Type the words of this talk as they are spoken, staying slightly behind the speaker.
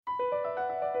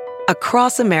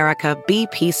Across America,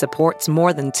 BP supports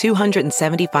more than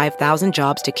 275,000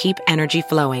 jobs to keep energy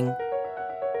flowing.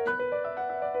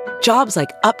 Jobs like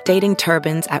updating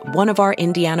turbines at one of our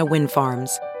Indiana wind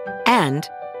farms and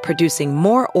producing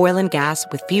more oil and gas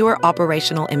with fewer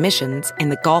operational emissions in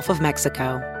the Gulf of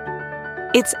Mexico.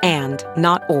 It's and,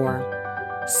 not or.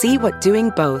 See what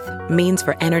doing both means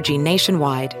for energy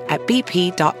nationwide at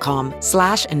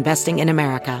bp.com/investing in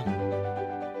America.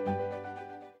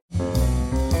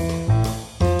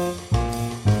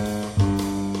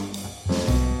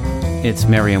 It's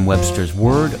Merriam-Webster's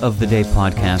Word of the Day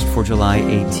podcast for July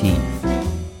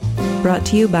 18th. Brought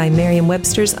to you by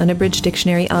Merriam-Webster's Unabridged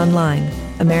Dictionary Online,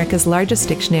 America's largest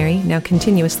dictionary, now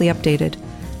continuously updated.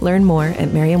 Learn more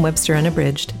at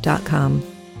merriam-websterunabridged.com.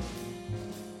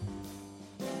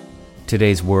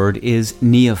 Today's word is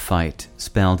neophyte,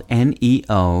 spelled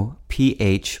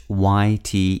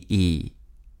Neophyte.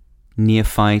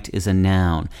 Neophyte is a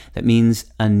noun that means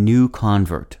a new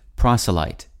convert,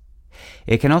 proselyte.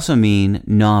 It can also mean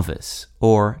novice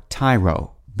or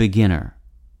tyro, beginner.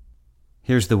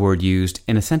 Here's the word used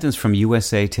in a sentence from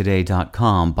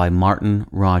usatoday.com by Martin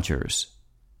Rogers.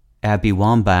 Abby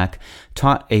Wambach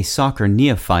taught a soccer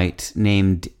neophyte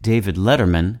named David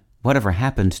Letterman whatever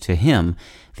happened to him,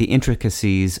 the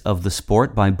intricacies of the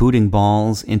sport by booting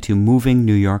balls into moving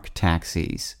New York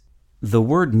taxis. The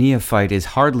word neophyte is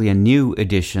hardly a new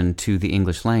addition to the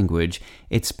English language.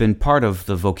 It's been part of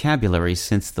the vocabulary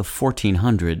since the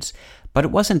 1400s, but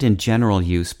it wasn't in general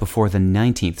use before the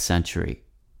 19th century.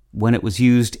 When it was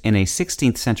used in a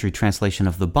 16th century translation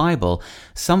of the Bible,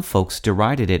 some folks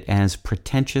derided it as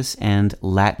pretentious and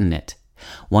Latinate.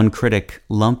 One critic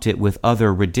lumped it with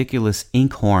other ridiculous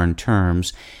inkhorn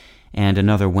terms, and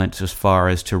another went as far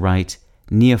as to write,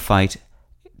 "Neophyte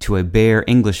to a bare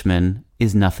Englishman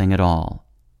is nothing at all."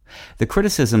 The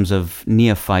criticisms of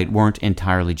neophyte weren't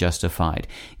entirely justified,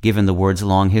 given the word's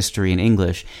long history in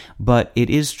English, but it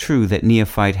is true that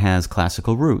neophyte has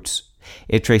classical roots.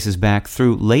 It traces back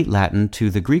through late Latin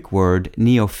to the Greek word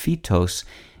neophytos,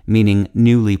 meaning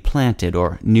newly planted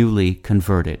or newly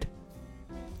converted.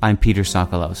 I'm Peter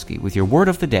Sokolowski with your Word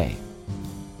of the Day.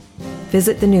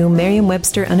 Visit the new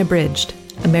Merriam-Webster Unabridged,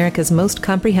 America's most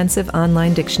comprehensive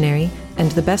online dictionary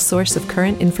and the best source of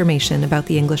current information about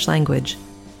the English language.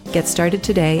 Get started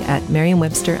today at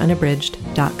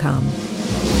merriam-websterunabridged.com.